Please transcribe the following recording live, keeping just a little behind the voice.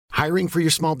Hiring for your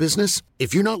small business?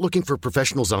 If you're not looking for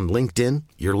professionals on LinkedIn,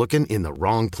 you're looking in the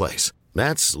wrong place.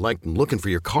 That's like looking for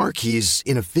your car keys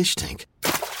in a fish tank.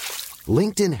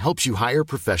 LinkedIn helps you hire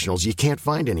professionals you can't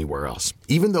find anywhere else,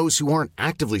 even those who aren't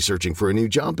actively searching for a new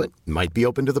job but might be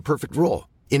open to the perfect role.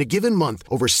 In a given month,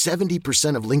 over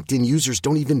 70% of LinkedIn users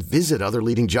don't even visit other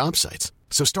leading job sites.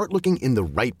 So start looking in the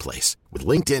right place. With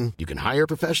LinkedIn, you can hire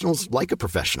professionals like a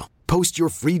professional. Post your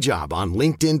free job on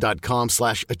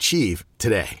linkedin.com/achieve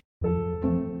today.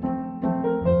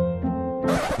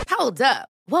 Hold up.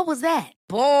 What was that?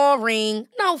 Boring.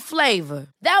 No flavor.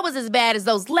 That was as bad as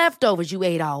those leftovers you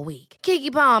ate all week.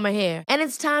 Keke Palmer here. And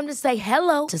it's time to say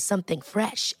hello to something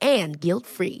fresh and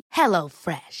guilt-free. Hello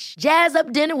Fresh. Jazz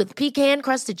up dinner with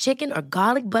pecan-crusted chicken or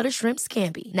garlic butter shrimp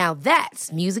scampi. Now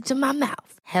that's music to my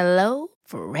mouth. Hello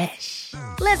Fresh.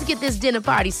 Let's get this dinner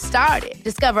party started.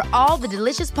 Discover all the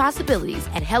delicious possibilities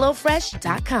at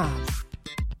HelloFresh.com.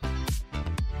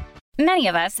 Many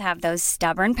of us have those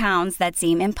stubborn pounds that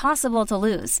seem impossible to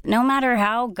lose, no matter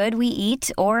how good we eat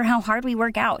or how hard we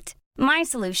work out. My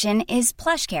solution is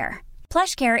PlushCare.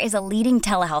 PlushCare is a leading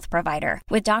telehealth provider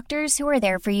with doctors who are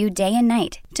there for you day and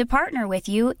night to partner with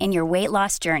you in your weight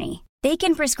loss journey. They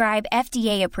can prescribe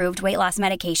FDA-approved weight loss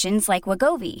medications like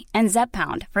Wegovy and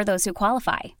Zepbound for those who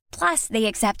qualify. Plus, they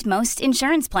accept most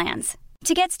insurance plans.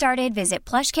 To get started, visit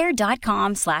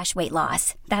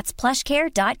plushcare.com/weightloss. That's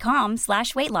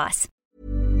plushcare.com/weightloss.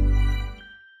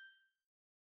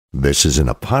 This is an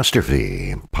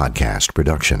Apostrophe podcast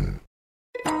production.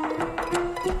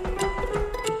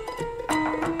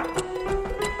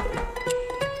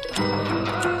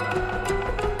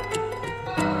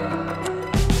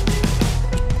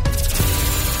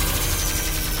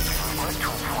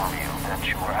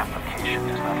 Your application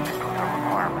is not fit for the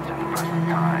requirements at the present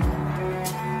time.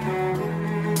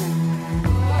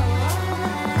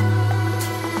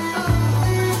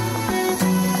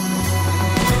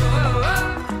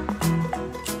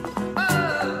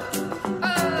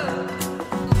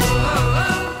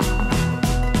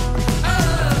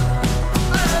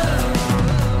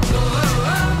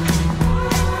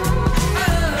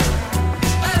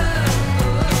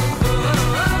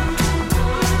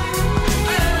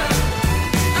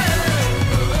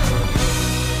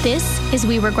 This is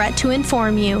We Regret to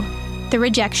Inform You, the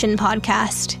Rejection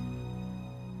Podcast.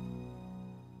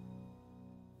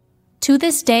 To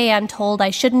this day, I'm told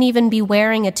I shouldn't even be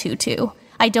wearing a tutu.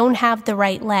 I don't have the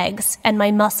right legs, and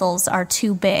my muscles are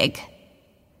too big.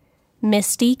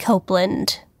 Misty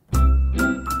Copeland.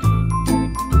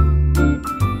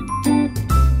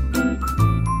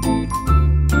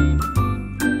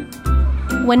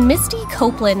 When Misty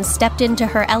Copeland stepped into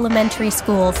her elementary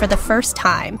school for the first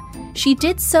time, she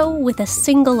did so with a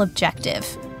single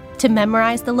objective: to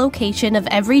memorize the location of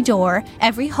every door,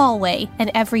 every hallway,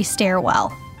 and every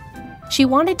stairwell. She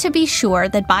wanted to be sure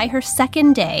that by her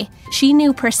second day, she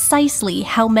knew precisely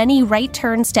how many right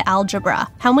turns to algebra,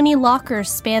 how many lockers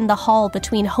spanned the hall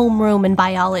between homeroom and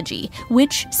biology,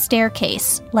 which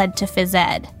staircase led to phys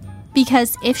ed.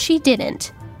 Because if she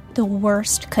didn't, the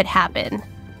worst could happen.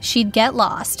 She'd get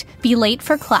lost, be late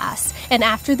for class, and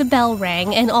after the bell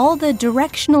rang and all the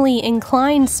directionally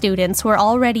inclined students were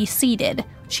already seated,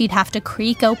 she'd have to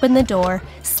creak open the door,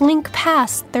 slink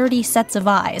past 30 sets of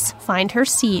eyes, find her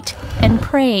seat, and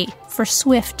pray for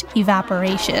swift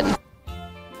evaporation.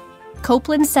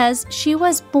 Copeland says she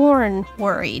was born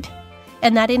worried,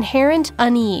 and that inherent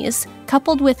unease,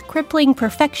 coupled with crippling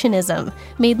perfectionism,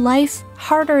 made life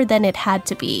harder than it had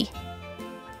to be.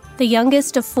 The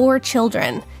youngest of 4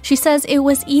 children, she says it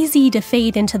was easy to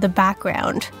fade into the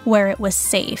background, where it was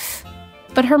safe.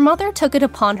 But her mother took it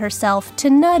upon herself to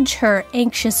nudge her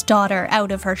anxious daughter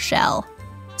out of her shell.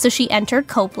 So she entered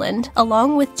Copeland,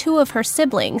 along with 2 of her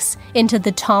siblings, into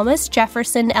the Thomas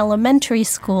Jefferson Elementary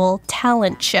School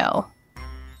talent show.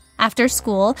 After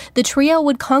school, the trio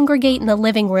would congregate in the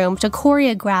living room to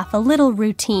choreograph a little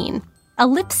routine, a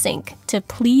lip sync to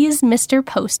Please Mr.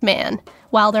 Postman,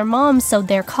 while their moms sewed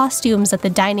their costumes at the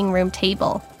dining room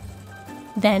table.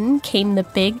 Then came the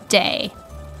big day.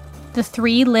 The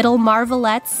 3 little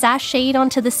Marvelettes sashayed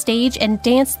onto the stage and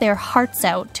danced their hearts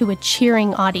out to a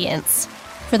cheering audience.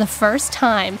 For the first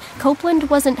time, Copeland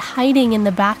wasn't hiding in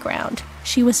the background.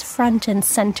 She was front and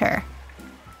center.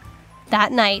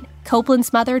 That night,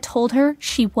 Copeland's mother told her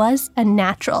she was a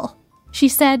natural. She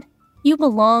said, "You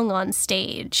belong on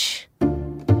stage."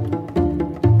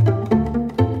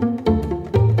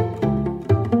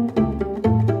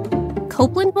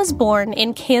 Copeland was born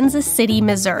in Kansas City,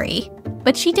 Missouri,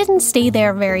 but she didn't stay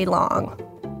there very long.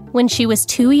 When she was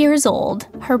 2 years old,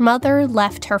 her mother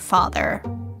left her father.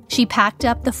 She packed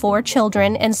up the 4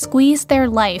 children and squeezed their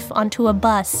life onto a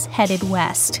bus headed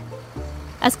west.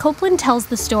 As Copeland tells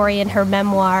the story in her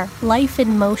memoir, Life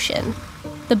in Motion,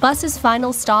 the bus's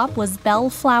final stop was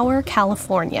Bellflower,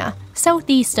 California,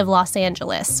 southeast of Los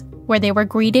Angeles, where they were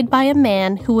greeted by a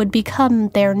man who would become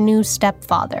their new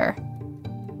stepfather.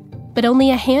 But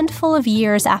only a handful of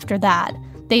years after that,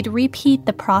 they'd repeat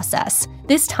the process,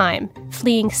 this time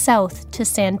fleeing south to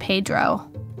San Pedro.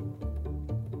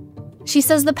 She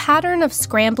says the pattern of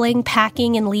scrambling,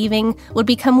 packing, and leaving would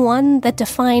become one that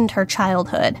defined her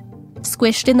childhood.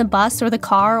 Squished in the bus or the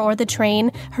car or the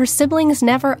train, her siblings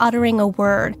never uttering a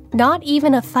word, not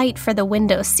even a fight for the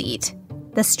window seat.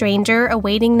 The stranger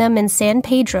awaiting them in San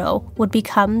Pedro would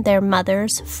become their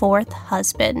mother's 4th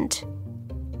husband.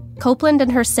 Copeland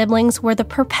and her siblings were the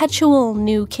perpetual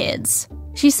new kids.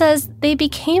 She says they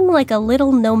became like a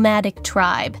little nomadic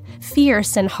tribe,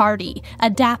 fierce and hardy,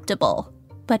 adaptable,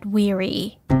 but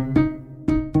weary.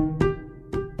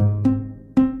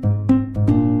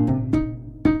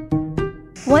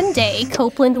 One day,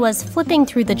 Copeland was flipping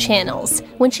through the channels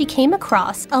when she came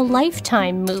across a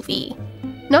Lifetime movie.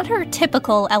 Not her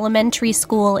typical elementary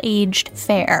school-aged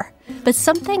fare, but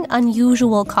something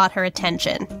unusual caught her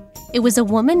attention. It was a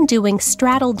woman doing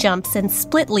straddle jumps and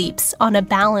split leaps on a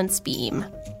balance beam.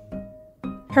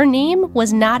 Her name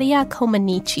was Nadia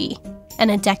Comaneci, and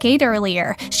a decade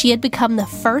earlier, she had become the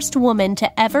first woman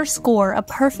to ever score a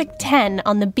perfect 10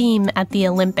 on the beam at the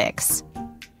Olympics.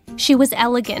 She was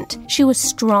elegant, she was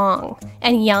strong,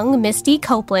 and young Misty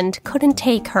Copeland couldn't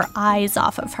take her eyes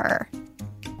off of her.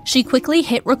 She quickly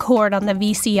hit record on the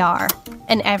VCR,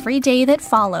 and every day that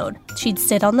followed, she'd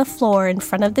sit on the floor in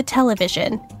front of the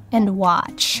television and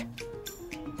watch.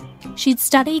 She'd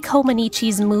study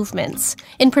Comaneci's movements,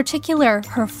 in particular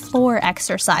her floor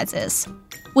exercises.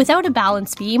 Without a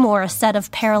balance beam or a set of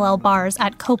parallel bars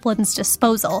at Copeland's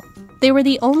disposal, they were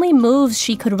the only moves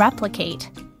she could replicate.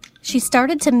 She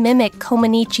started to mimic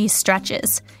Comaneci's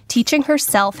stretches, teaching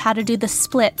herself how to do the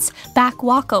splits, back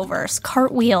walkovers,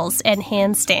 cartwheels, and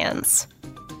handstands.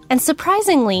 And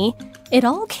surprisingly, it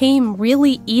all came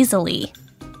really easily.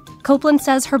 Copeland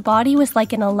says her body was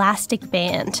like an elastic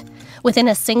band. Within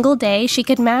a single day, she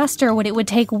could master what it would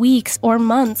take weeks or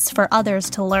months for others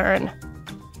to learn.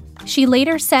 She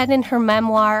later said in her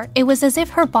memoir, it was as if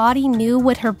her body knew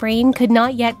what her brain could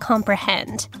not yet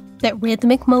comprehend, that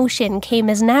rhythmic motion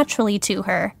came as naturally to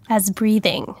her as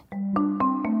breathing.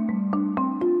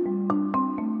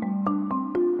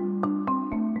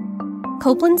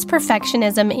 Copeland's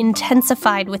perfectionism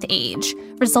intensified with age,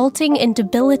 resulting in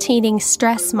debilitating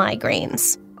stress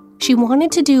migraines. She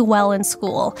wanted to do well in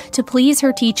school, to please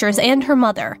her teachers and her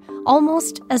mother,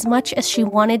 almost as much as she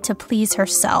wanted to please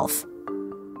herself.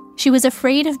 She was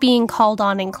afraid of being called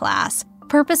on in class,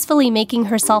 purposefully making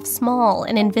herself small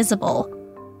and invisible.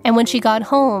 And when she got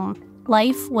home,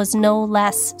 life was no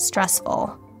less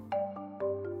stressful.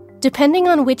 Depending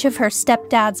on which of her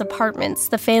stepdad's apartments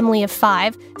the family of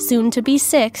 5, soon to be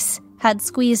 6, had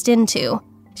squeezed into,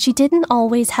 she didn't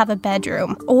always have a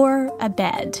bedroom or a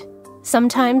bed.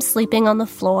 Sometimes sleeping on the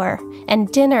floor,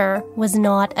 and dinner was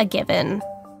not a given.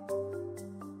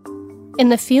 In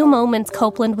the few moments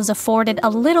Copeland was afforded a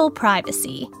little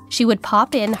privacy, she would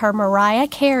pop in her Mariah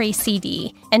Carey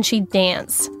CD and she'd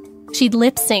dance. She'd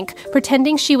lip-sync,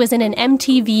 pretending she was in an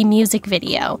MTV music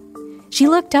video. She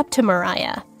looked up to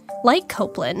Mariah. Like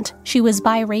Copeland, she was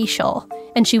biracial,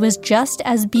 and she was just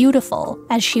as beautiful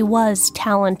as she was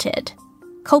talented.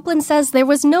 Copeland says there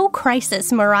was no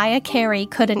crisis Mariah Carey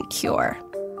couldn't cure.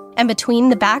 And between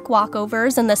the back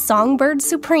walkovers and the Songbird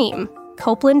Supreme,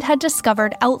 Copeland had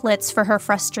discovered outlets for her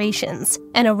frustrations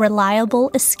and a reliable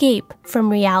escape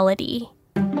from reality.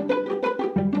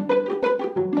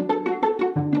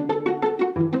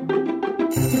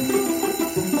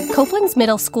 Copeland's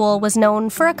middle school was known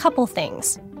for a couple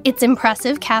things: its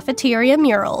impressive cafeteria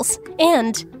murals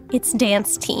and its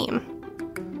dance team.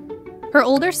 Her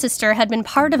older sister had been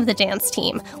part of the dance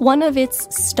team, one of its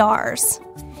stars.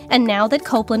 And now that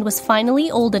Copeland was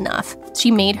finally old enough, she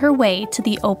made her way to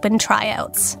the open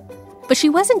tryouts. But she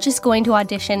wasn't just going to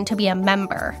audition to be a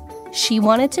member. She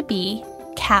wanted to be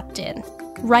captain,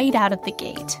 right out of the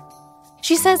gate.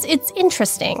 She says it's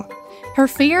interesting. Her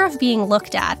fear of being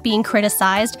looked at, being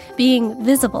criticized, being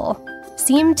visible,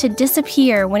 seemed to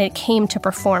disappear when it came to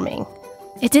performing.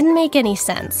 It didn't make any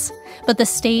sense, but the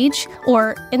stage,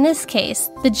 or in this case,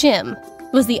 the gym,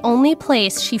 was the only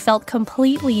place she felt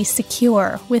completely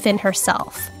secure within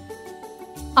herself.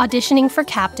 Auditioning for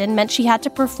captain meant she had to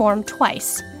perform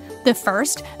twice. The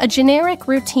first, a generic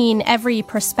routine every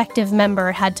prospective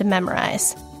member had to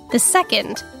memorize. The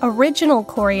second, original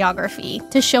choreography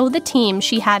to show the team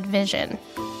she had vision.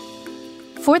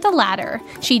 For the latter,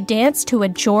 she danced to a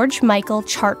George Michael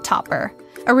chart topper,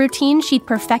 a routine she'd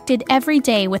perfected every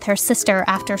day with her sister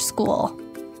after school.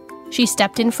 She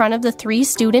stepped in front of the 3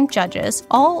 student judges,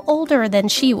 all older than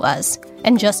she was,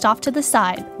 and just off to the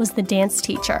side was the dance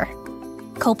teacher.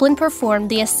 Copeland performed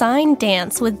the assigned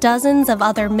dance with dozens of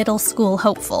other middle school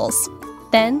hopefuls.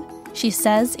 Then, she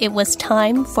says it was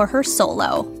time for her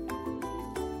solo.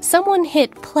 Someone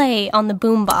hit play on the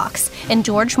boombox, and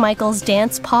George Michael's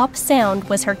dance pop sound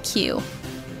was her cue.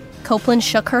 Copeland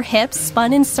shook her hips,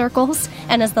 spun in circles,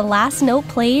 and as the last note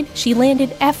played, she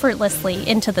landed effortlessly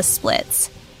into the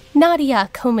splits. Nadia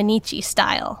Comaneci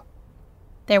style.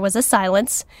 There was a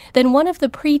silence, then one of the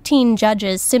preteen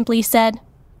judges simply said,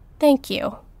 "Thank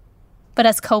you." But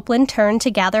as Copeland turned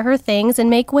to gather her things and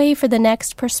make way for the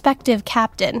next prospective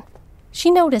captain,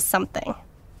 she noticed something.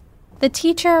 The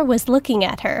teacher was looking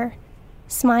at her,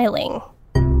 smiling.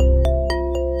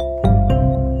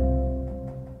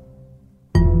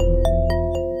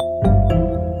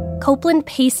 Copeland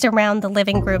paced around the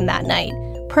living room that night,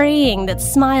 praying that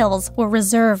smiles were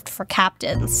reserved for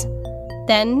captains.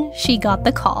 Then she got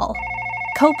the call.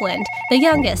 Copeland, the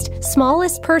youngest,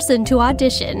 smallest person to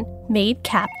audition, made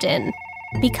captain.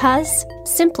 Because,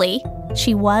 simply,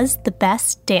 she was the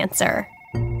best dancer.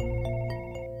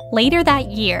 Later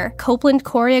that year, Copeland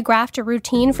choreographed a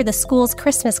routine for the school's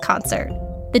Christmas concert.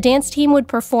 The dance team would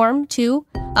perform to,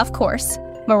 of course,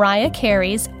 Mariah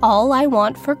Carey's All I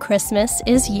Want for Christmas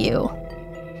Is You.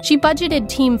 She budgeted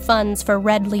team funds for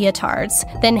red leotards,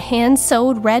 then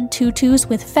hand-sewed red tutus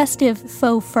with festive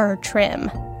faux fur trim.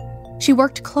 She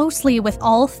worked closely with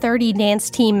all 30 dance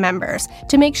team members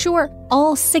to make sure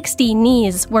all 60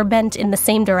 knees were bent in the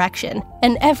same direction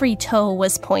and every toe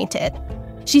was pointed.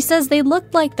 She says they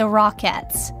looked like the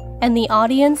Rockettes, and the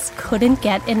audience couldn't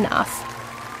get enough.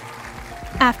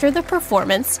 After the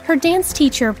performance, her dance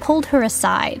teacher pulled her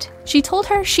aside. She told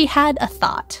her she had a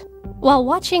thought. While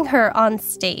watching her on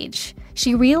stage,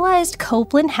 she realized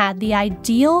Copeland had the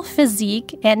ideal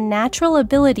physique and natural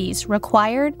abilities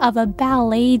required of a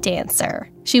ballet dancer.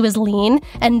 She was lean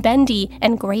and bendy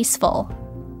and graceful.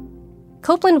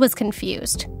 Copeland was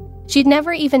confused. She'd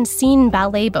never even seen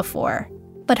ballet before,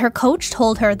 but her coach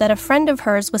told her that a friend of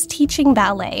hers was teaching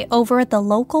ballet over at the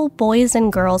local Boys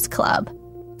and Girls Club.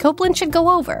 Copeland should go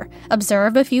over,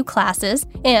 observe a few classes,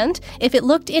 and, if it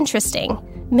looked interesting,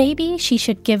 maybe she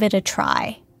should give it a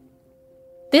try.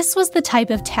 This was the type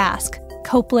of task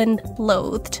Copeland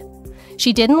loathed.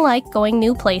 She didn't like going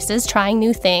new places, trying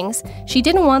new things. She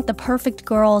didn't want the perfect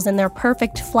girls in their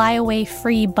perfect flyaway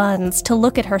free buns to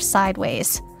look at her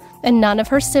sideways. And none of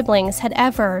her siblings had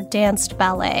ever danced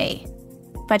ballet.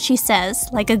 But she says,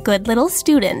 like a good little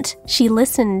student, she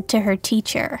listened to her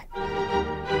teacher.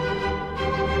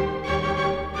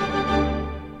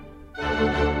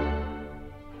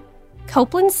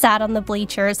 Copeland sat on the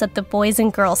bleachers at the Boys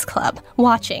and Girls Club,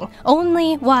 watching,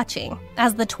 only watching,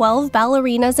 as the 12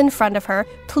 ballerinas in front of her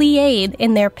plied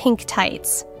in their pink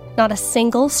tights, not a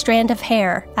single strand of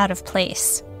hair out of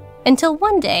place. Until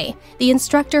one day, the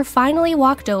instructor finally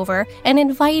walked over and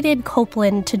invited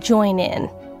Copeland to join in.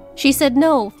 She said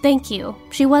no, thank you.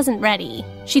 She wasn't ready.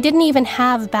 She didn't even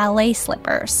have ballet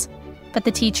slippers. But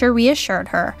the teacher reassured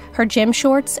her her gym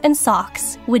shorts and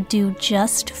socks would do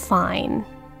just fine.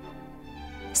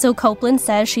 So Copeland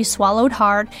says she swallowed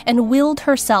hard and willed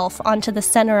herself onto the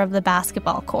center of the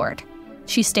basketball court.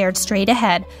 She stared straight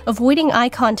ahead, avoiding eye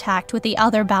contact with the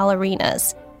other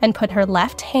ballerinas, and put her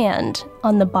left hand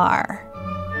on the bar.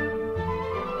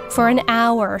 For an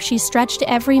hour, she stretched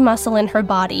every muscle in her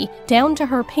body, down to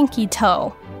her pinky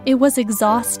toe. It was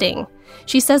exhausting.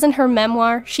 She says in her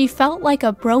memoir, she felt like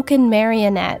a broken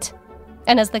marionette.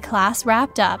 And as the class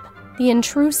wrapped up, the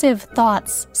intrusive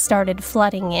thoughts started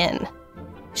flooding in.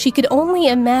 She could only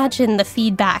imagine the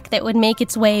feedback that would make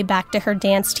its way back to her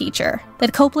dance teacher,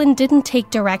 that Copeland didn't take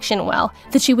direction well,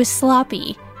 that she was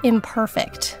sloppy,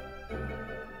 imperfect.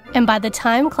 And by the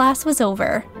time class was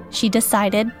over, she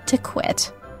decided to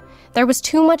quit. There was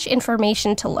too much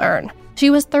information to learn. She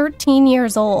was 13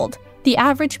 years old. The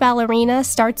average ballerina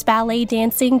starts ballet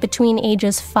dancing between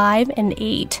ages 5 and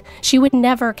 8. She would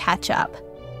never catch up.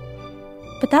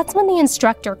 But that's when the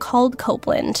instructor called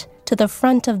Copeland to the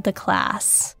front of the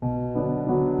class.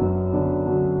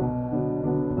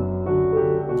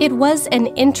 It was an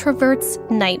introvert's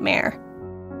nightmare.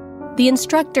 The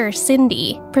instructor,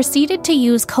 Cindy, proceeded to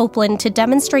use Copeland to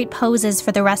demonstrate poses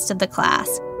for the rest of the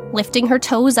class, lifting her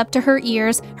toes up to her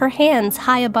ears, her hands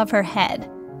high above her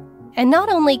head. And not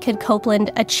only could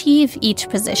Copeland achieve each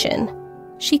position,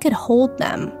 she could hold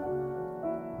them.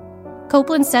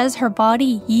 Copeland says her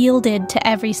body yielded to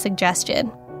every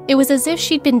suggestion. It was as if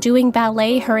she'd been doing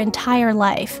ballet her entire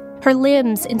life, her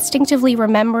limbs instinctively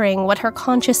remembering what her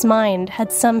conscious mind had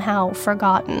somehow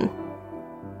forgotten.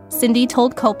 Cindy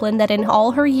told Copeland that in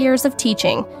all her years of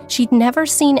teaching, she'd never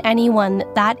seen anyone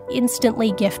that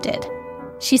instantly gifted.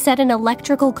 She said an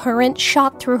electrical current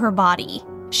shot through her body.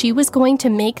 She was going to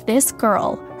make this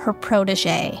girl her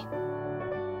protege.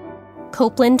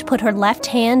 Copeland put her left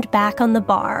hand back on the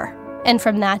bar, and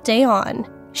from that day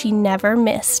on, she never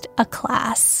missed a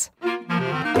class.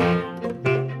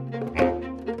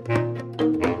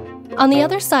 On the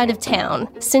other side of town,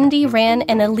 Cindy ran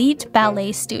an elite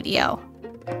ballet studio.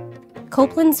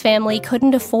 Copeland's family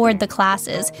couldn't afford the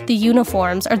classes, the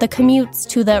uniforms, or the commutes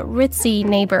to the ritzy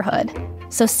neighborhood,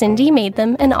 so Cindy made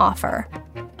them an offer.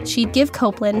 She'd give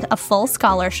Copeland a full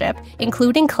scholarship,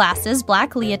 including classes,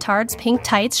 black leotards, pink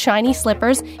tights, shiny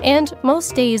slippers, and,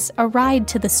 most days, a ride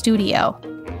to the studio.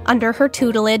 Under her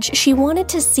tutelage, she wanted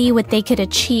to see what they could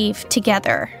achieve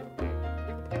together.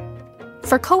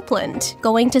 For Copeland,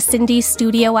 going to Cindy's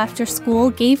studio after school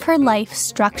gave her life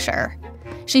structure.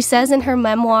 She says in her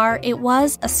memoir it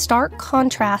was a stark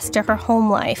contrast to her home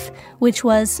life, which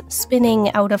was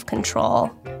spinning out of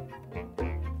control.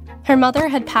 Her mother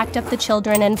had packed up the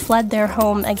children and fled their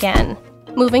home again,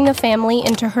 moving the family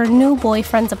into her new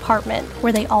boyfriend's apartment,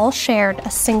 where they all shared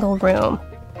a single room.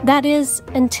 That is,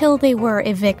 until they were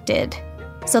evicted.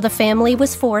 So the family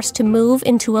was forced to move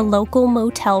into a local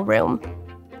motel room.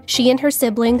 She and her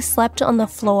siblings slept on the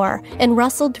floor and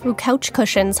rustled through couch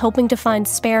cushions hoping to find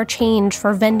spare change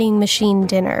for vending machine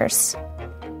dinners.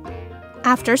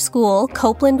 After school,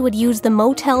 Copeland would use the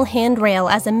motel handrail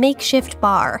as a makeshift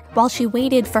bar while she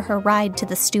waited for her ride to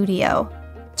the studio.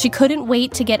 She couldn't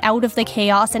wait to get out of the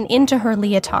chaos and into her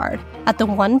leotard, at the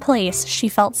one place she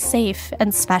felt safe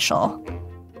and special.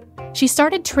 She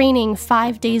started training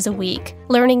 5 days a week,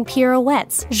 learning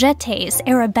pirouettes, jetés,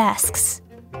 arabesques.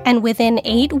 And within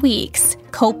 8 weeks,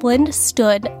 Copeland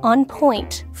stood on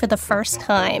point for the first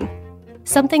time.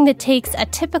 Something that takes a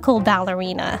typical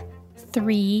ballerina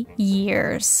 3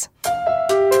 years.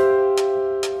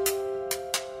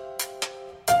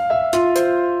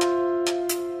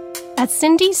 At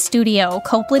Cindy's studio,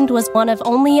 Copeland was one of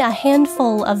only a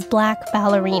handful of black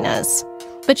ballerinas.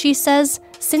 But she says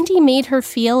Cindy made her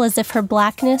feel as if her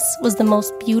blackness was the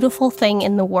most beautiful thing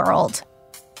in the world.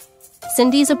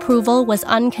 Cindy's approval was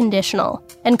unconditional,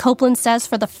 and Copeland says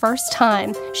for the first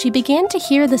time, she began to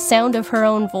hear the sound of her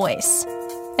own voice.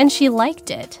 And she liked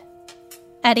it.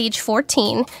 At age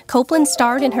 14, Copeland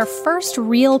starred in her first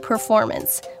real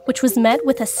performance, which was met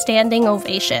with a standing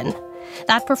ovation.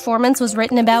 That performance was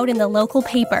written about in the local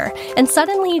paper, and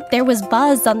suddenly there was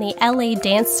buzz on the LA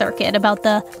dance circuit about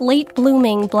the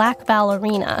late-blooming black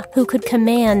ballerina who could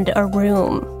command a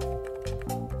room.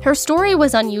 Her story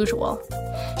was unusual.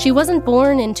 She wasn't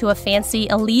born into a fancy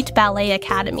elite ballet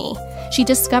academy. She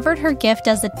discovered her gift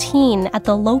as a teen at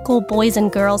the local Boys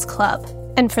and Girls Club,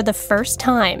 and for the first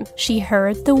time, she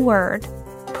heard the word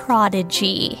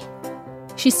prodigy.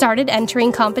 She started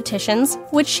entering competitions,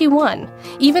 which she won,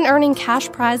 even earning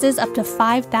cash prizes up to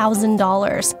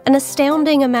 $5,000, an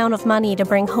astounding amount of money to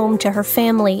bring home to her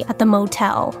family at the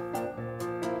motel.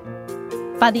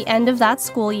 By the end of that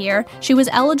school year, she was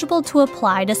eligible to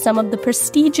apply to some of the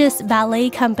prestigious ballet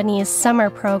company's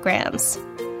summer programs.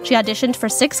 She auditioned for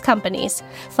 6 companies.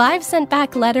 5 sent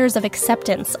back letters of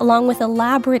acceptance along with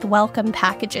elaborate welcome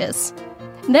packages.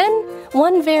 Then,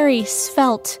 one very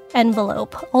svelte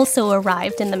envelope also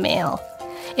arrived in the mail.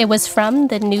 It was from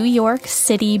the New York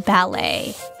City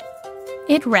Ballet.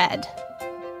 It read,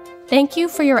 "Thank you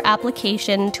for your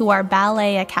application to our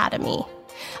ballet academy.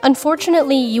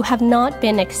 Unfortunately, you have not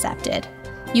been accepted.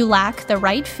 You lack the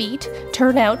right feet,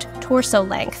 turnout, torso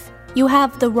length. You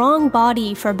have the wrong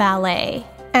body for ballet.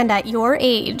 And at your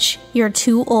age, you're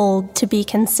too old to be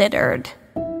considered."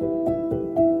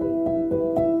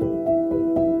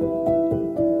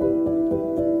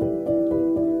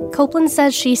 Copeland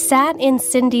says she sat in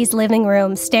Cindy's living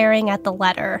room staring at the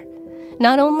letter.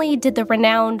 Not only did the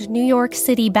renowned New York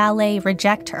City Ballet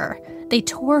reject her, they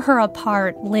tore her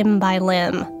apart limb by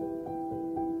limb.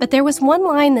 But there was one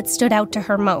line that stood out to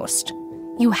her most.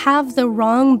 "You have the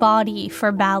wrong body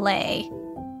for ballet."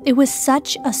 It was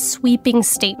such a sweeping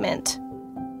statement.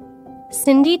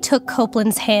 Cindy took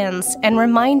Copeland's hands and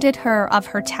reminded her of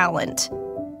her talent.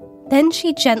 Then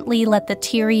she gently let the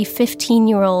teary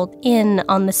 15-year-old in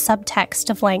on the subtext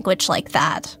of language like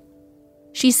that.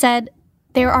 She said,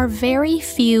 "There are very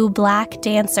few black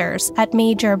dancers at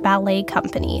major ballet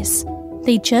companies.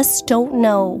 They just don't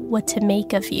know what to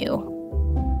make of you."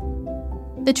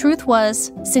 The truth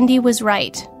was, Cindy was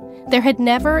right. There had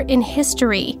never in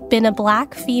history been a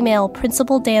black female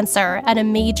principal dancer at a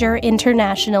major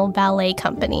international ballet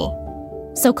company.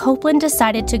 So Copeland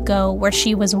decided to go where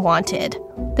she was wanted.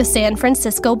 The San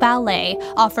Francisco Ballet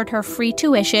offered her free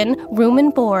tuition, room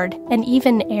and board, and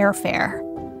even airfare.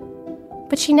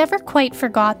 But she never quite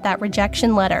forgot that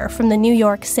rejection letter from the New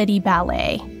York City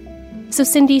Ballet. So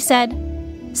Cindy said,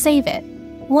 "Save it.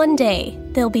 One day,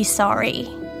 they'll be sorry."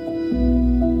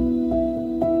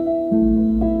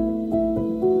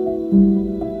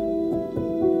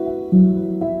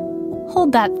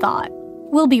 Hold that thought.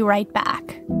 We'll be right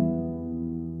back.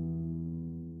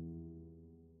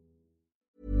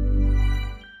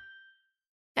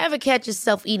 Ever catch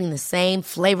yourself eating the same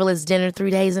flavorless dinner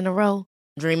 3 days in a row?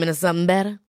 Dreaming of something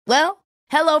better? Well,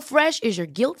 HelloFresh is your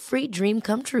guilt-free dream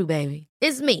come true, baby.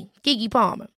 It's me, Keke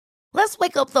Palmer. Let's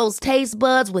wake up those taste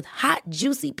buds with hot,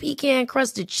 juicy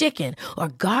pecan-crusted chicken or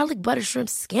garlic butter shrimp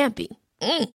scampi.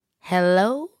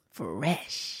 Hello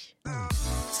Fresh.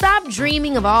 Stop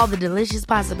dreaming of all the delicious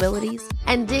possibilities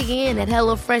and dig in at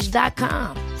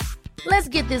HelloFresh.com. Let's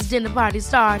get this dinner party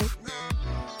started.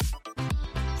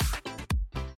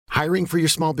 Hiring for your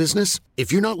small business?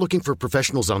 If you're not looking for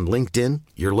professionals on LinkedIn,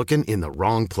 you're looking in the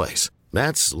wrong place.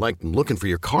 That's like looking for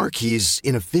your car keys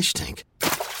in a fish tank.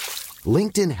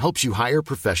 LinkedIn helps you hire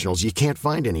professionals you can't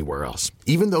find anywhere else,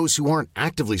 even those who aren't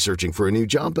actively searching for a new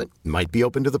job but might be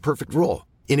open to the perfect role.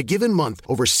 In a given month,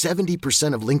 over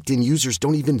 70% of LinkedIn users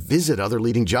don't even visit other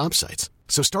leading job sites.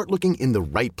 So start looking in the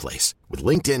right place. With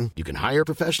LinkedIn, you can hire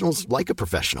professionals like a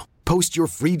professional. Post your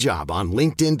free job on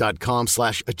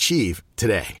linkedin.com/achieve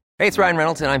today. Hey, it's Ryan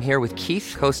Reynolds, and I'm here with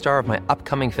Keith, co-star of my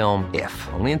upcoming film, If,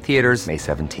 only in theaters May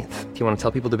 17th. Do you want to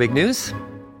tell people the big news?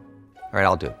 All right,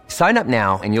 I'll do it. Sign up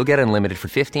now and you'll get unlimited for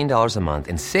 $15 a month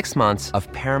and 6 months of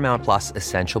Paramount Plus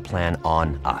Essential Plan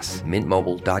on us.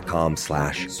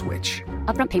 MintMobile.com/switch.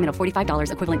 Upfront payment of $45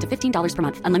 equivalent to $15 per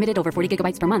month. Unlimited over 40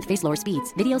 gigabytes per month. Face lower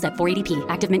speeds. Videos at 480p.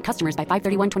 Active Mint customers by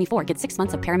 531.24 get 6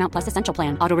 months of Paramount Plus Essential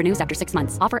Plan. Auto renews after 6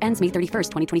 months. Offer ends May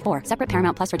 31st, 2024. Separate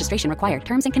Paramount Plus registration required.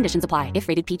 Terms and conditions apply if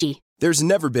rated PG. There's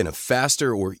never been a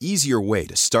faster or easier way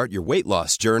to start your weight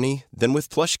loss journey than with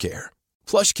PlushCare.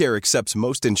 PlushCare accepts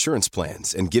most insurance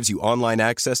plans and gives you online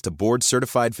access to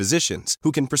board-certified physicians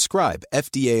who can prescribe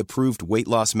FDA-approved weight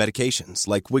loss medications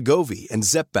like Wegovy and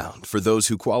Zepbound for those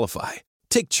who qualify.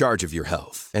 Take charge of your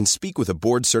health and speak with a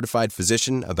board-certified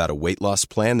physician about a weight loss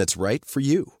plan that's right for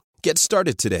you. Get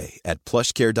started today at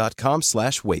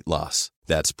plushcare.com/weight-loss.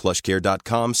 That's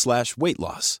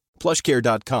plushcare.com/weight-loss.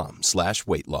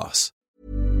 plushcare.com/weight-loss.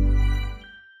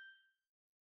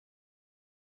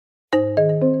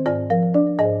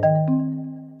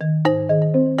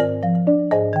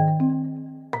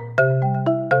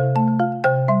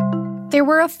 There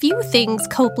were a few things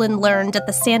Copeland learned at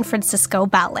the San Francisco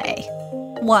Ballet.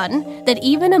 One, that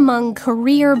even among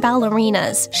career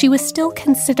ballerinas, she was still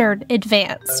considered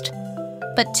advanced.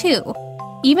 But two,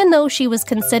 even though she was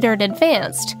considered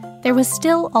advanced, there was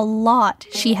still a lot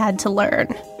she had to learn.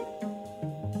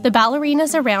 The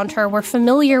ballerinas around her were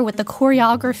familiar with the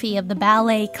choreography of the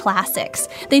ballet classics.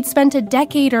 They'd spent a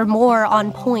decade or more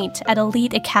on point at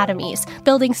elite academies,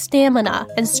 building stamina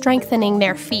and strengthening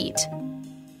their feet.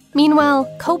 Meanwhile,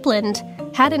 Copeland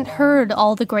hadn't heard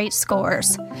all the great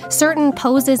scores. Certain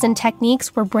poses and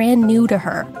techniques were brand new to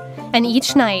her, and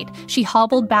each night she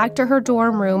hobbled back to her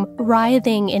dorm room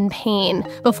writhing in pain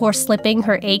before slipping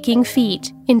her aching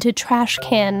feet into trash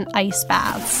can ice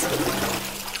baths.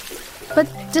 But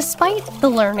despite the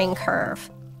learning curve,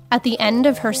 at the end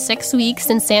of her 6 weeks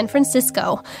in San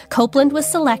Francisco, Copeland was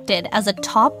selected as a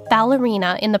top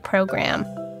ballerina in the program.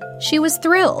 She was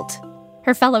thrilled.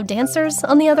 Her fellow dancers,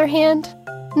 on the other hand,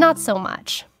 not so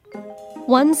much.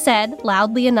 One said,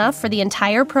 loudly enough for the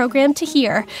entire program to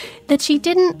hear, that she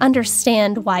didn't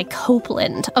understand why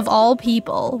Copeland, of all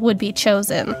people, would be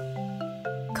chosen.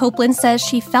 Copeland says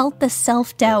she felt the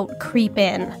self-doubt creep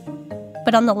in.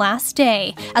 But on the last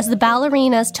day, as the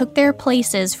ballerinas took their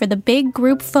places for the big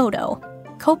group photo,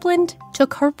 Copeland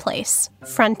took her place,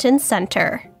 front and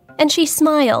center, and she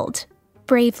smiled,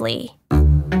 bravely.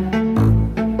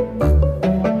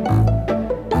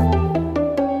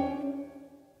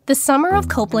 The summer of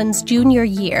Copeland's junior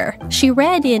year, she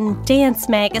read in Dance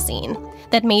magazine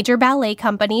that major ballet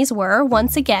companies were,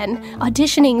 once again,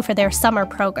 auditioning for their summer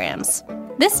programs.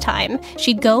 This time,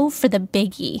 she'd go for the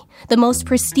biggie, the most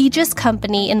prestigious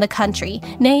company in the country,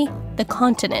 nay, the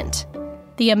continent,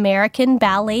 the American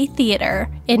Ballet Theater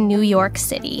in New York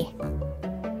City.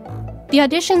 The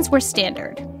auditions were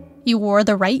standard. You wore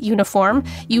the right uniform,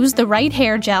 used the right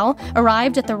hair gel,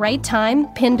 arrived at the right time,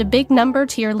 pinned a big number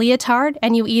to your leotard,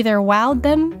 and you either wowed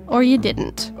them or you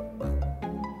didn't.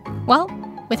 Well,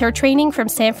 with her training from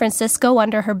San Francisco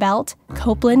under her belt,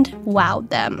 Copeland wowed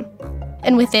them.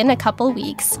 And within a couple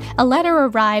weeks, a letter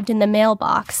arrived in the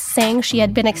mailbox saying she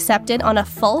had been accepted on a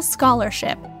full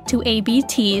scholarship to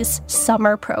ABT's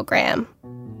summer program.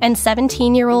 And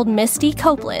 17-year-old Misty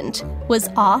Copeland was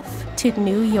off to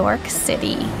New York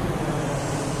City.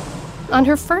 On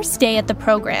her first day at the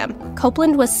program,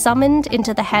 Copeland was summoned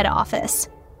into the head office.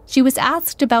 She was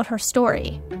asked about her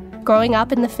story. Growing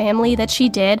up in the family that she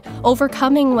did,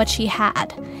 overcoming what she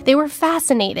had. They were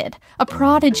fascinated, a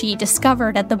prodigy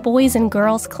discovered at the Boys and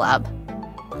Girls Club.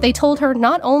 They told her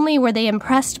not only were they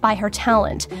impressed by her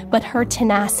talent, but her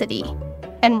tenacity.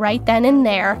 And right then and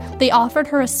there, they offered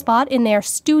her a spot in their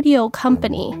studio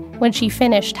company when she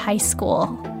finished high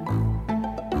school.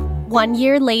 1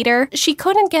 year later, she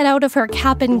couldn't get out of her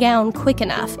cap and gown quick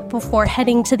enough before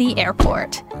heading to the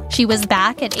airport. She was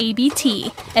back at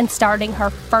ABT and starting her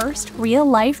first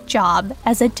real-life job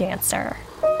as a dancer.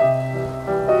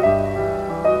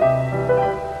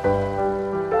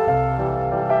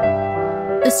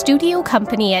 The studio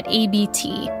company at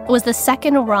ABT was the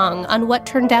second rung on what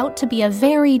turned out to be a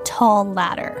very tall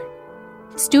ladder.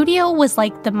 Studio was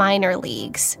like the minor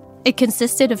leagues. It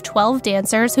consisted of 12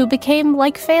 dancers who became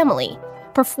like family,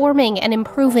 performing and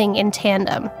improving in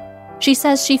tandem. She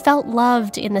says she felt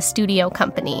loved in the studio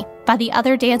company, by the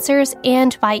other dancers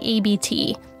and by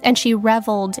ABT, and she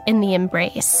reveled in the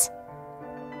embrace.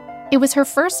 It was her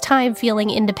first time feeling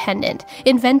independent,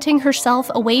 inventing herself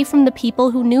away from the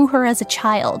people who knew her as a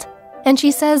child. And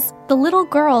she says the little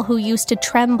girl who used to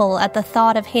tremble at the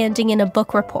thought of handing in a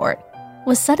book report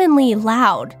was suddenly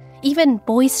loud, even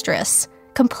boisterous,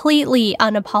 completely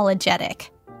unapologetic.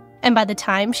 And by the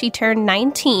time she turned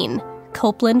 19,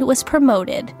 Copeland was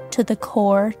promoted to the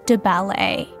Corps de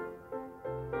Ballet.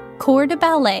 Corps de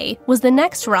Ballet was the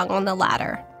next rung on the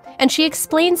ladder, and she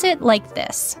explains it like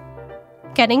this.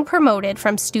 Getting promoted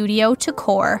from studio to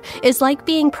corps is like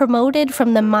being promoted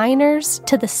from the minors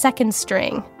to the second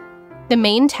string. The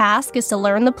main task is to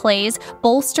learn the plays,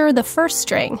 bolster the first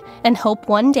string, and hope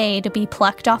one day to be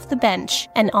plucked off the bench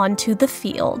and onto the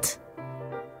field.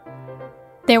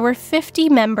 There were 50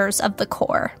 members of the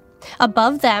corps.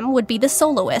 Above them would be the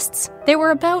soloists. There were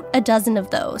about a dozen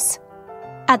of those.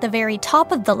 At the very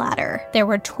top of the ladder, there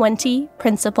were 20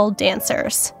 principal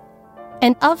dancers.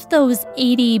 And of those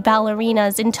 80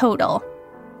 ballerinas in total,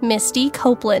 Misty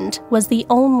Copeland was the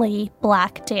only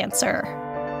black dancer.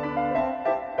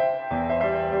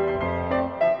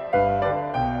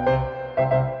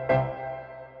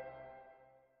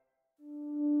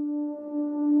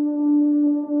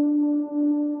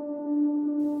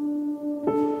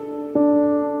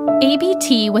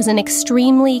 ABT was an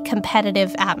extremely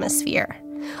competitive atmosphere.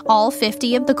 All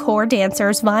 50 of the corps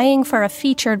dancers vying for a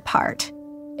featured part.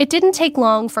 It didn't take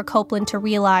long for Copeland to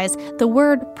realize the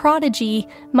word prodigy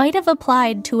might have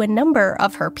applied to a number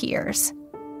of her peers.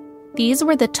 These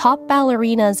were the top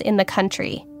ballerinas in the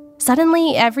country.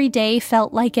 Suddenly, every day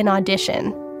felt like an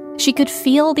audition. She could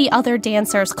feel the other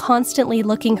dancers constantly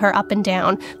looking her up and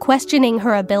down, questioning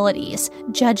her abilities,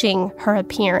 judging her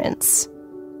appearance.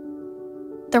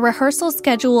 The rehearsal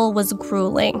schedule was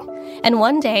grueling, and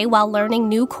one day, while learning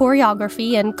new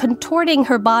choreography and contorting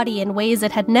her body in ways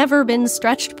that had never been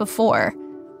stretched before,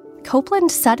 Copeland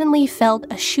suddenly felt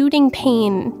a shooting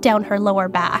pain down her lower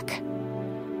back.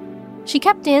 She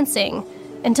kept dancing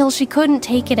until she couldn't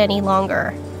take it any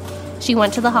longer. She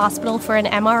went to the hospital for an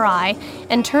MRI,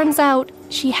 and turns out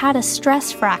she had a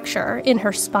stress fracture in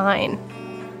her spine.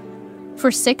 For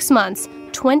 6 months,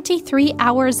 23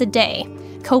 hours a day,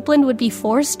 Copeland would be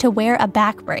forced to wear a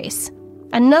back brace.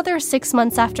 Another 6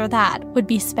 months after that would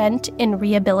be spent in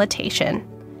rehabilitation.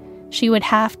 She would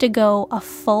have to go a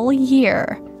full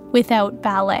year without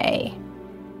ballet.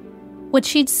 What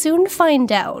she'd soon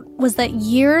find out was that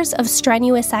years of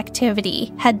strenuous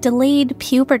activity had delayed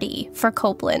puberty for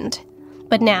Copeland.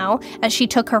 But now, as she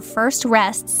took her first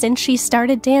rest since she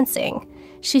started dancing,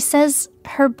 she says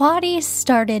her body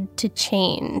started to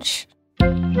change.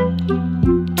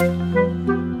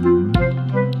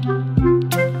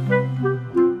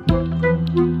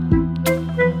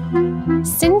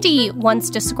 Cindy once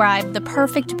described the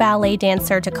perfect ballet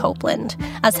dancer to Copeland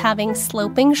as having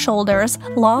sloping shoulders,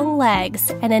 long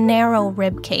legs, and a narrow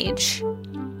rib cage.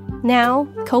 Now,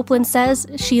 Copeland says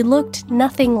she looked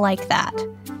nothing like that.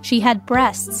 She had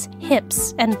breasts,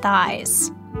 hips, and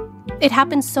thighs. It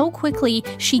happened so quickly,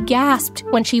 she gasped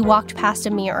when she walked past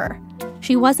a mirror.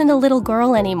 She wasn't a little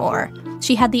girl anymore.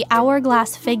 She had the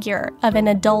hourglass figure of an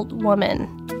adult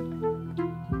woman.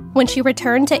 When she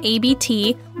returned to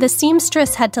ABT, the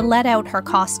seamstress had to let out her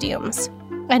costumes,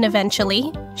 and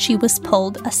eventually, she was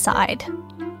pulled aside.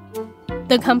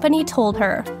 The company told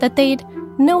her that they'd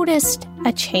noticed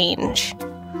a change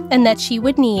and that she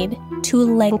would need to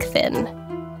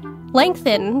lengthen.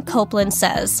 Lengthen, Copeland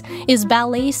says, is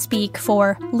ballet speak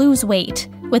for lose weight,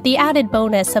 with the added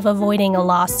bonus of avoiding a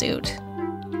lawsuit.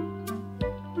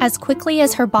 As quickly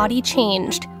as her body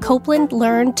changed, Copeland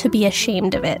learned to be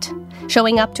ashamed of it,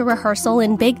 showing up to rehearsal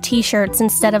in big t-shirts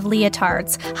instead of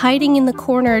leotards, hiding in the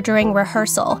corner during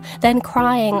rehearsal, then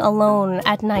crying alone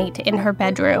at night in her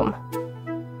bedroom.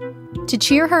 To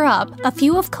cheer her up, a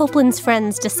few of Copeland's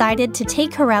friends decided to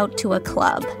take her out to a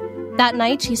club. That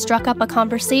night, she struck up a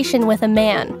conversation with a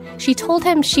man. She told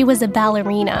him she was a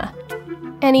ballerina.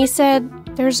 And he said,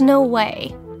 "There's no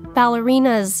way.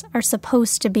 Ballerinas are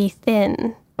supposed to be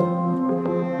thin."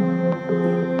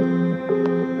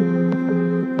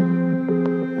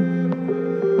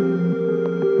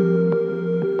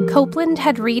 Copeland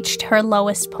had reached her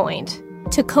lowest point.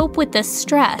 To cope with this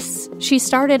stress, she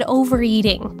started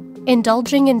overeating,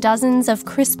 indulging in dozens of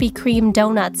Krispy Kreme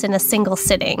donuts in a single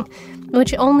sitting,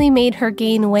 which only made her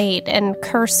gain weight and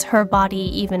curse her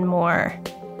body even more.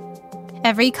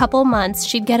 Every couple months,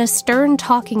 she'd get a stern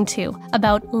talking to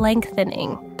about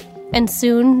lengthening, and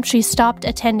soon she stopped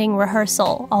attending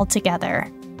rehearsal altogether.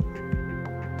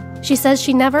 She says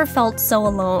she never felt so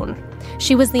alone.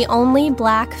 She was the only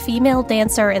Black female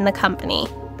dancer in the company.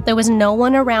 There was no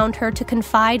one around her to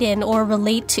confide in or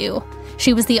relate to.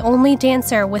 She was the only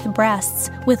dancer with breasts,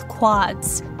 with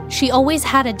quads. She always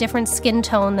had a different skin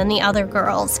tone than the other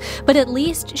girls, but at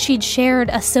least she'd shared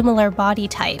a similar body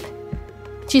type.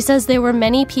 She says there were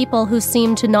many people who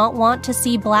seemed to not want to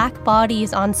see Black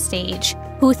bodies on stage,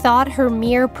 who thought her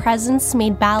mere presence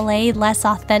made ballet less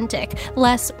authentic,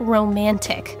 less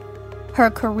romantic.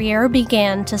 Her career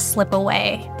began to slip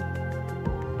away.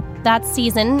 That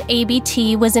season,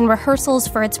 ABT was in rehearsals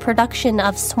for its production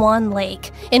of Swan Lake,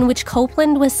 in which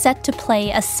Copeland was set to play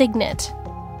a Cygnet.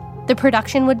 The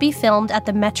production would be filmed at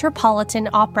the Metropolitan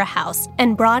Opera House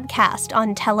and broadcast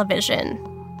on television.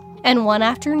 And one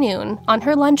afternoon, on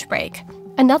her lunch break,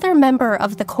 another member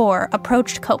of the corps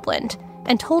approached Copeland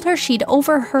and told her she'd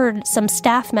overheard some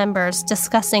staff members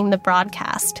discussing the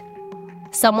broadcast.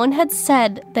 Someone had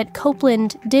said that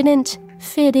Copeland didn't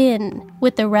fit in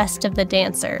with the rest of the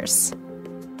dancers.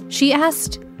 She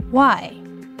asked why.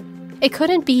 It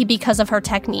couldn't be because of her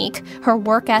technique, her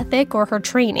work ethic, or her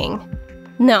training.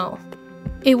 No,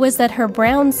 it was that her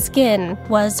brown skin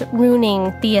was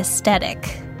ruining the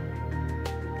aesthetic.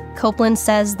 Copeland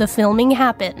says the filming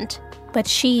happened, but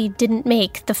she didn't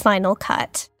make the final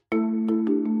cut.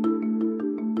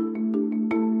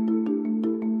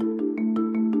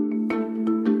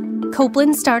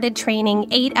 Copeland started training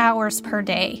 8 hours per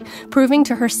day, proving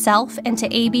to herself and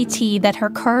to ABT that her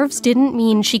curves didn't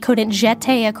mean she couldn't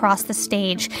jeté across the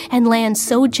stage and land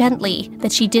so gently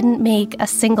that she didn't make a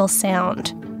single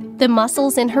sound. The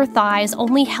muscles in her thighs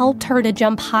only helped her to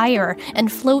jump higher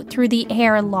and float through the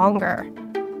air longer.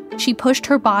 She pushed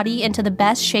her body into the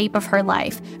best shape of her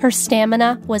life. Her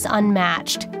stamina was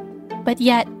unmatched. But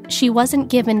yet, she wasn't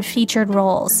given featured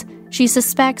roles. She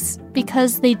suspects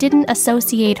because they didn't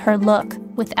associate her look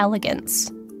with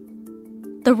elegance.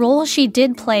 The roles she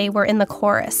did play were in the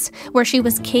chorus, where she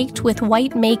was caked with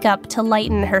white makeup to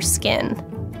lighten her skin.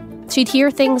 She'd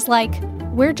hear things like,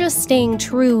 "We're just staying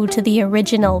true to the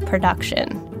original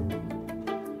production."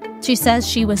 She says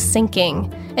she was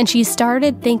sinking, and she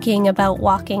started thinking about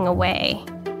walking away.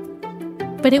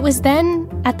 But it was then,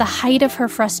 at the height of her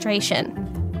frustration,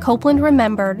 Copeland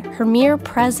remembered her mere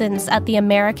presence at the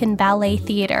American Ballet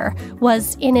Theater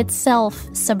was in itself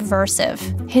subversive,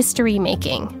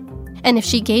 history-making. And if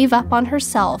she gave up on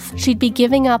herself, she'd be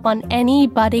giving up on any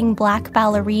budding Black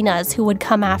ballerinas who would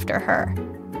come after her.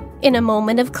 In a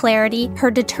moment of clarity,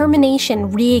 her determination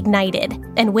reignited,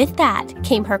 and with that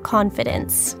came her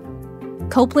confidence.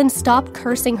 Copeland stopped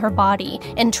cursing her body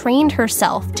and trained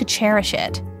herself to cherish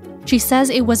it. She says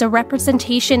it was a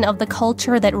representation of the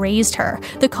culture that raised her,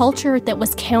 the culture that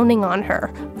was counting on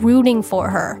her, rooting for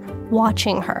her,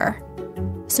 watching her.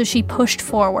 So she pushed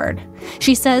forward.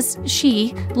 She says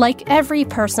she, like every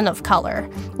person of color,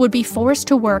 would be forced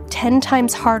to work 10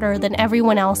 times harder than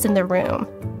everyone else in the room.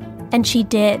 And she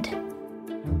did.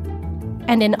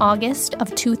 And in August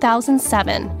of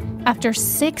 2007, after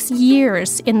 6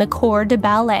 years in the Corps de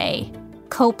Ballet,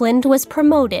 Copeland was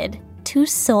promoted to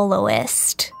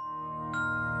soloist.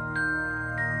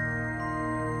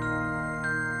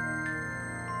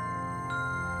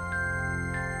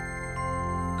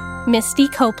 Misty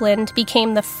Copeland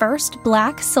became the first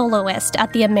Black soloist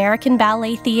at the American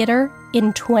Ballet Theater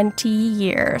in 20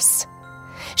 years.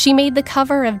 She made the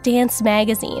cover of Dance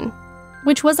Magazine,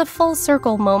 which was a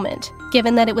full-circle moment.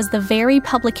 given that it was the very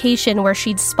publication where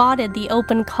she'd spotted the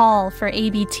open call for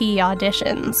ABT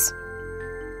auditions.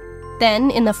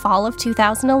 Then, in the fall of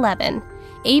 2011,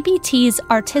 ABT's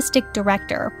artistic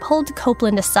director pulled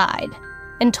Copeland aside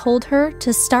and told her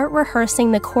to start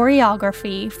rehearsing the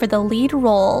choreography for the lead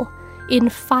role in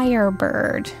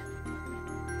Firebird.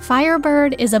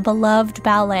 Firebird is a beloved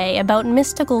ballet about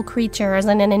mystical creatures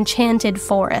in an enchanted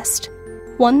forest,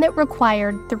 one that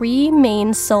required 3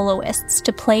 main soloists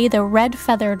to play the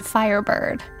red-feathered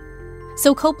Firebird.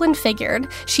 So Copeland figured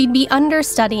she'd be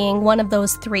understudying one of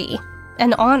those 3,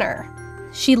 an honor.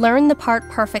 She learned the part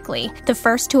perfectly, the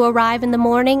first to arrive in the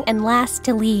morning and last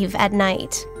to leave at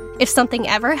night. If something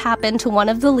ever happened to one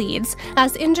of the leads,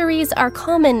 as injuries are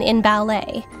common in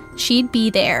ballet, she'd be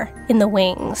there in the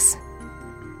wings.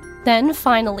 Then,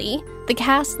 finally, the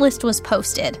cast list was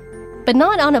posted, but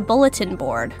not on a bulletin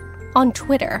board, on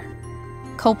Twitter.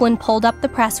 Copeland pulled up the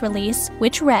press release,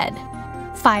 which read,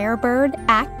 "Firebird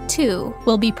Act 2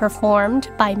 will be performed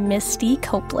by Misty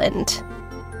Copeland."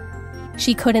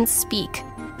 She couldn't speak.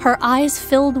 Her eyes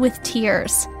filled with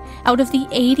tears. Out of the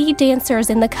 80 dancers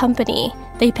in the company,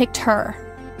 they picked her.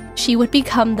 She would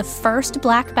become the first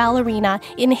black ballerina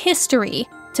in history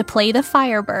to play the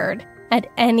Firebird at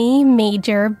any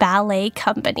major ballet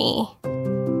company.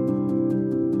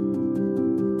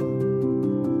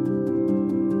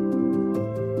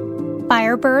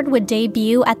 Firebird would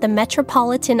debut at the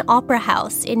Metropolitan Opera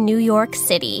House in New York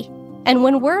City. And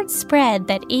when word spread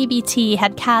that ABT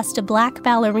had cast a black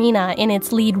ballerina in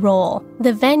its lead role,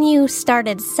 the venue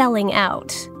started selling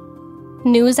out.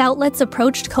 News outlets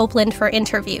approached Copeland for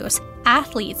interviews.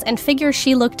 Athletes and figures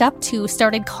she looked up to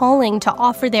started calling to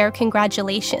offer their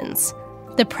congratulations.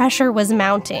 The pressure was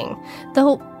mounting,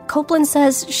 though Copeland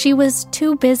says she was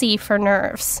too busy for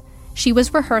nerves. She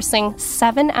was rehearsing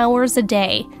 7 hours a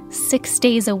day, 6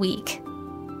 days a week.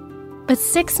 But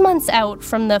 6 months out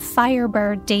from the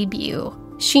Firebird debut,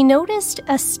 she noticed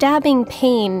a stabbing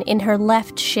pain in her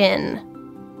left shin.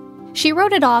 She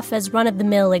wrote it off as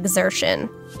run-of-the-mill exertion.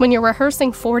 When you're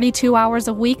rehearsing 42 hours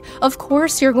a week, of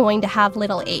course you're going to have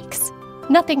little aches.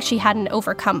 Nothing she hadn't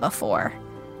overcome before.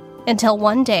 Until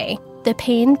one day, the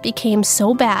pain became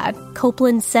so bad,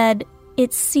 Copeland said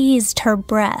it seized her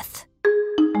breath.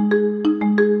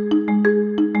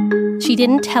 She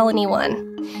didn't tell anyone.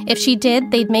 If she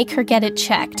did, they'd make her get it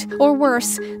checked. Or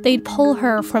worse, they'd pull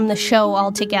her from the show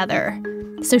altogether.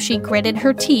 So she gritted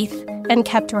her teeth and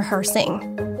kept rehearsing.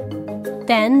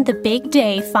 Then the big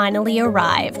day finally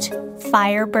arrived,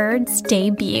 Firebird's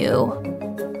debut.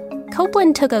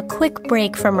 Copeland took a quick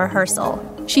break from rehearsal.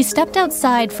 She stepped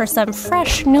outside for some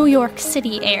fresh New York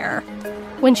City air.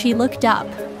 When she looked up,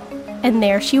 and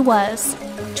there she was,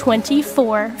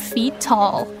 24 feet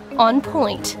tall, on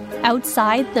point,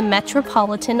 outside the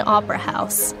Metropolitan Opera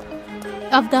House.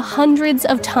 Of the hundreds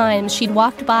of times she'd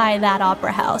walked by that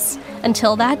opera house,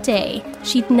 until that day,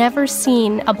 she'd never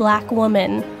seen a black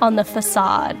woman on the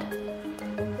facade.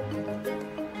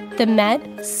 The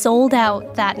Met sold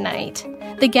out that night.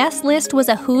 The guest list was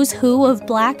a who's who of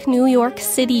black New York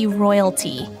City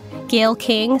royalty. Gayle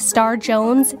King, Star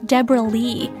Jones, Deborah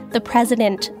Lee, the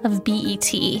president of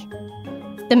BET.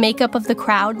 The makeup of the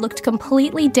crowd looked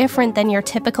completely different than your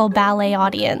typical ballet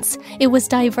audience. It was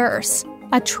diverse,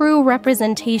 a true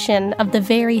representation of the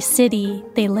very city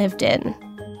they lived in.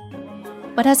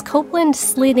 But as Copeland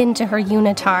slid into her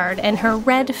unitard and her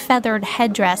red feathered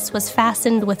headdress was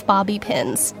fastened with bobby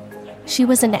pins, she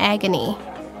was in agony.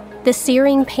 The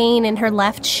searing pain in her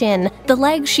left shin, the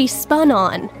leg she spun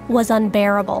on, was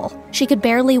unbearable. She could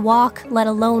barely walk, let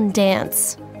alone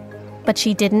dance. But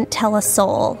she didn't tell a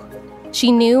soul.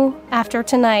 She knew, after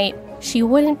tonight, she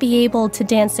wouldn't be able to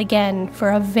dance again for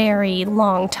a very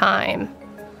long time.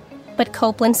 But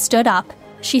Copeland stood up.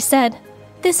 She said,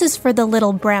 "This is for the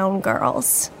little brown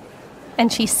girls."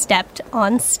 And she stepped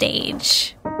on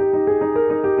stage.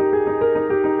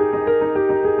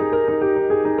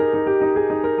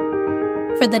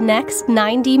 For the next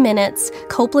 90 minutes,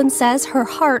 Copeland says her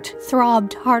heart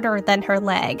throbbed harder than her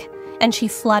leg, and she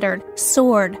fluttered,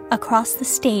 soared across the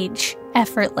stage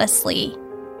effortlessly.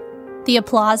 The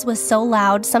applause was so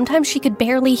loud, sometimes she could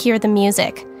barely hear the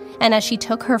music, and as she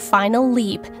took her final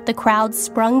leap, the crowd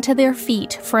sprung to their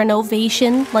feet for an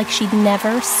ovation like she'd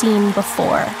never seen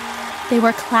before. They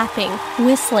were clapping,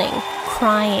 whistling,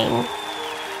 crying.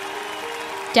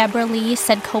 Deborah Lee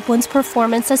said Copeland's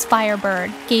performance as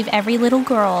Firebird gave every little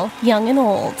girl, young and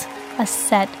old, a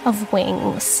set of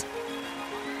wings.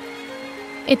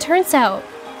 It turns out,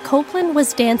 Copeland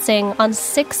was dancing on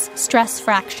 6 stress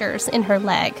fractures in her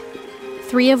leg,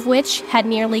 3 of which had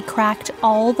nearly cracked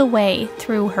all the way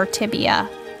through her tibia.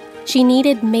 She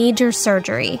needed major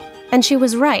surgery, and she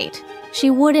was right. She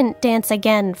wouldn't dance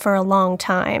again for a long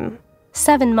time.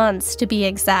 7 months to be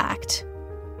exact.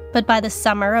 But by the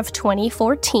summer of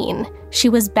 2014, she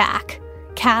was back,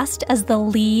 cast as the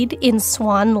lead in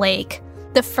Swan Lake,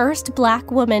 the first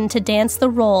Black woman to dance the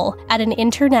role at an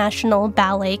international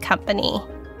ballet company.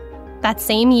 That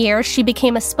same year, she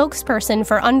became a spokesperson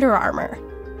for Under Armour.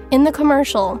 In the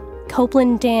commercial,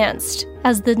 Copeland danced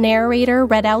as the narrator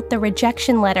read out the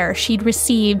rejection letter she'd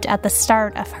received at the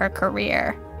start of her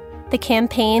career. The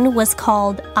campaign was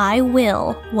called I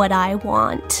Will What I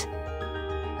Want.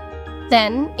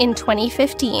 Then, in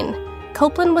 2015,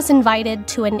 Copeland was invited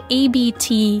to an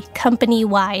ABT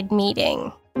company-wide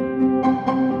meeting.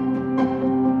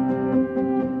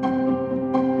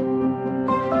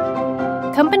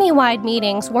 Company-wide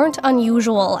meetings weren't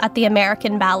unusual at the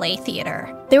American Ballet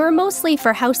Theatre. They were mostly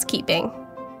for housekeeping.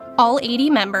 All 80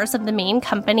 members of the main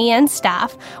company and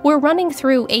staff were running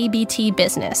through ABT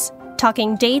business,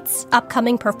 talking dates,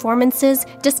 upcoming performances,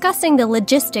 discussing the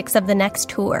logistics of the next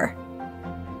tour.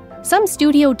 Some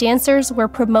studio dancers were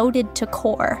promoted to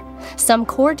corps. Some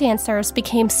corps dancers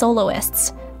became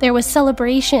soloists. There was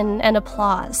celebration and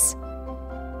applause.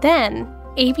 Then,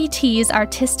 ABT's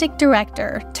artistic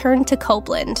director turned to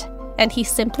Copeland, and he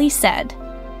simply said,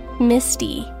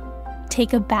 "Misty,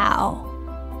 take a bow."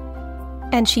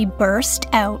 And she burst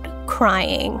out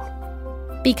crying.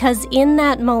 Because in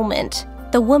that moment,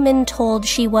 the woman told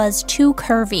she was too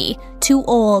curvy, too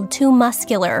old, too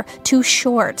muscular, too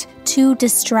short, too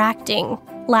distracting,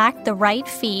 lacked the right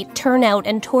feet, turnout,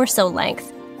 and torso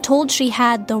length, told she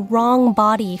had the wrong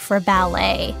body for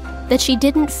ballet, that she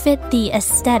didn't fit the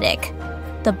aesthetic.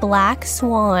 The black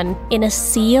swan in a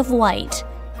sea of white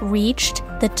reached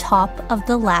the top of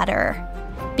the ladder,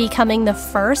 becoming the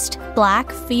first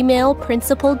Black female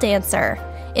principal dancer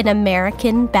in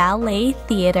American Ballet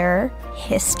Theatre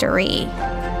history.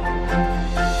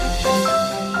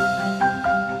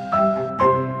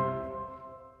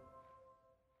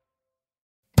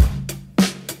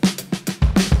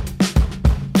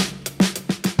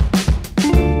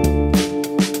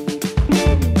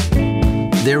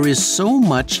 There is so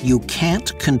much you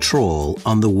can't control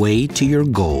on the way to your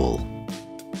goal.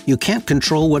 You can't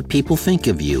control what people think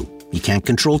of you. You can't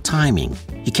control timing.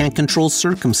 You can't control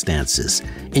circumstances.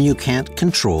 And you can't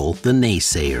control the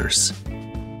naysayers.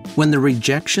 When the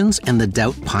rejections and the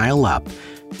doubt pile up,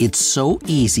 it's so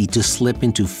easy to slip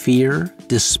into fear,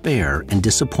 despair, and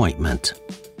disappointment.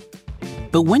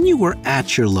 But when you were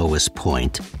at your lowest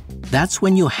point, that's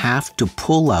when you have to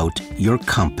pull out your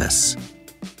compass.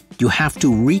 You have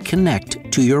to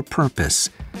reconnect to your purpose,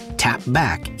 tap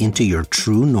back into your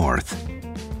true north.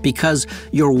 Because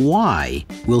your why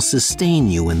will sustain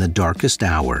you in the darkest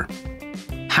hour.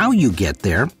 How you get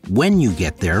there, when you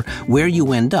get there, where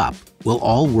you end up, will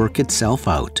all work itself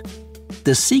out.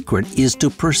 The secret is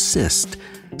to persist,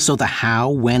 so the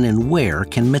how, when, and where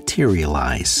can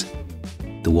materialize.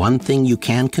 The one thing you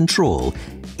can control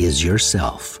is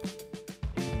yourself.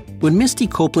 When Misty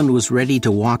Copeland was ready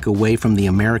to walk away from the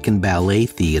American Ballet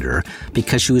Theatre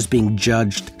because she was being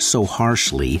judged so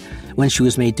harshly, when she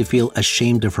was made to feel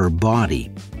ashamed of her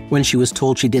body, when she was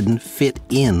told she didn't fit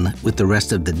in with the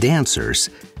rest of the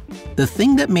dancers, the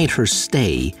thing that made her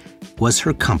stay was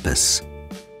her compass.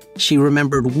 She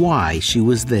remembered why she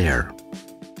was there.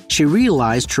 She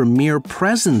realized her mere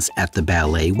presence at the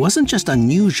ballet wasn't just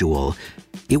unusual,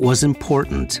 it was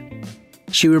important.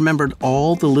 She remembered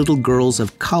all the little girls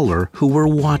of color who were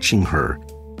watching her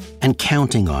and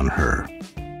counting on her.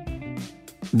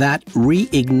 That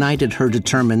reignited her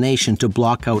determination to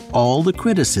block out all the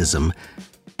criticism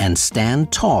and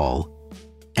stand tall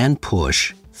and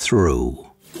push through.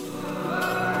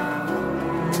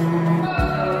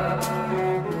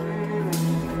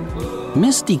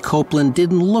 Misty Copeland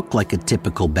didn't look like a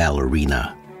typical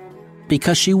ballerina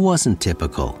because she wasn't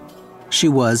typical. She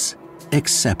was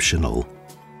exceptional.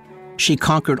 She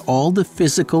conquered all the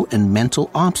physical and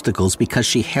mental obstacles because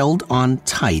she held on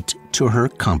tight to her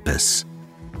compass.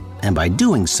 And by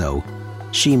doing so,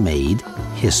 she made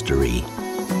history.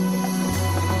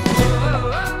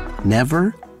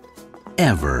 Never,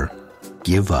 ever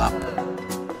give up.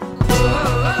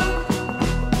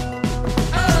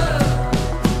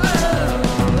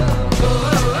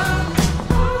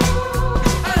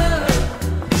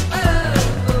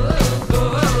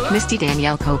 Misty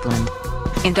Danielle Copeland.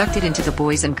 Inducted into the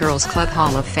Boys and Girls Club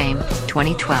Hall of Fame,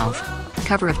 2012.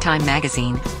 Cover of Time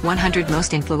magazine, 100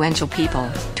 Most Influential People,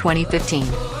 2015.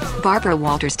 Barbara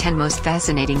Walters' 10 Most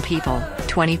Fascinating People,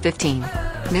 2015.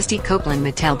 Misty Copeland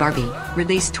Mattel Barbie,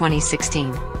 release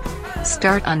 2016.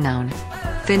 Start unknown.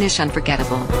 Finish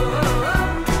unforgettable.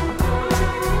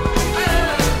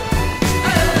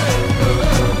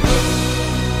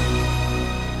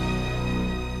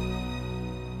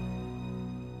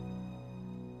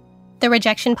 The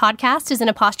Rejection Podcast is an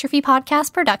Apostrophe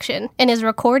Podcast production and is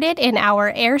recorded in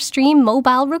our Airstream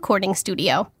mobile recording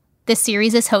studio. This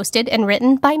series is hosted and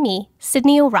written by me,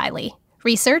 Sydney O'Reilly.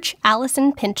 Research,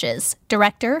 Allison Pinches.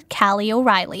 Director, Callie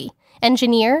O'Reilly.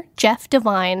 Engineer, Jeff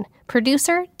Devine.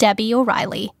 Producer, Debbie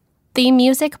O'Reilly. Theme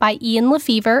music by Ian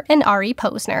Lefevre and Ari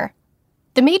Posner.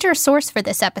 The major source for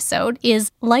this episode is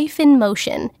Life in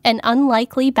Motion, An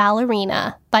Unlikely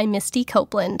Ballerina by Misty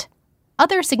Copeland.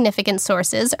 Other significant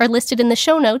sources are listed in the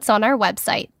show notes on our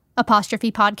website,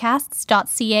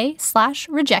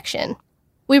 apostrophepodcasts.ca/rejection.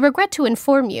 We regret to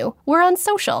inform you we're on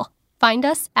social. Find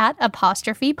us at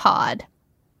 @pod.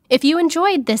 If you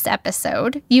enjoyed this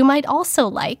episode, you might also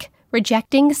like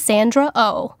Rejecting Sandra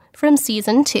Oh from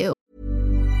Season 2.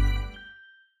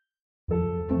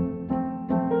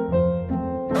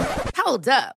 Hold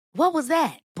up. What was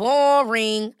that?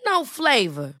 Boring. No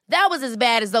flavor. That was as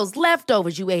bad as those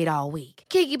leftovers you ate all week.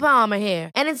 Keke Palmer here,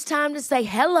 and it's time to say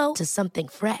hello to something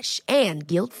fresh and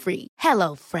guilt-free.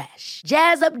 HelloFresh.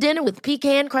 Jazz up dinner with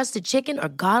pecan-crusted chicken or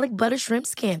garlic butter shrimp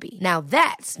scampi. Now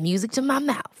that's music to my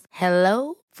mouth.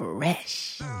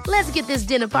 HelloFresh. Let's get this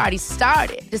dinner party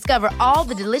started. Discover all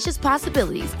the delicious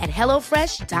possibilities at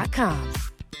HelloFresh.com.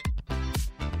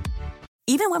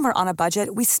 Even when we're on a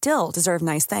budget, we still deserve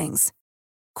nice things.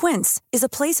 Quince is a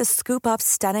place to scoop up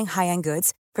stunning high-end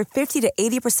goods for 50 to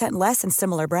 80% less than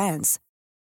similar brands.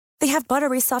 They have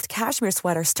buttery soft cashmere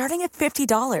sweaters starting at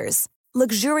 $50,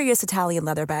 luxurious Italian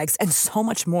leather bags, and so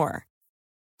much more.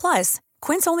 Plus,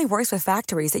 Quince only works with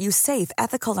factories that use safe,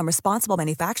 ethical, and responsible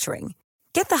manufacturing.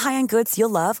 Get the high-end goods you'll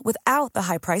love without the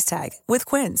high price tag with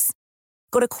Quince.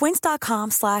 Go to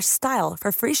quince.com/style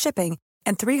for free shipping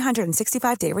and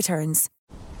 365-day returns.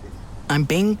 I'm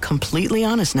being completely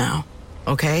honest now,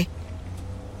 okay?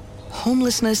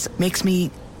 Homelessness makes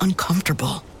me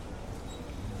uncomfortable.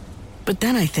 But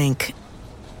then I think,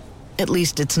 at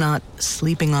least it's not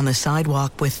sleeping on the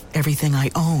sidewalk with everything I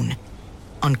own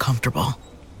uncomfortable.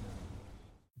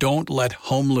 Don't let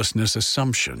homelessness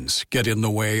assumptions get in the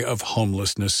way of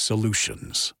homelessness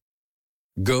solutions.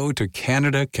 Go to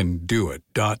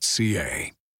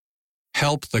CanadaCanDoIt.ca.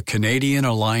 Help the Canadian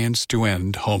Alliance to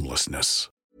End Homelessness.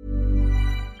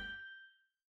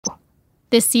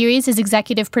 This series is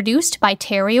executive produced by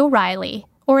Terry O'Reilly,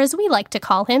 or as we like to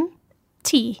call him,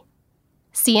 T.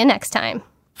 See you next time.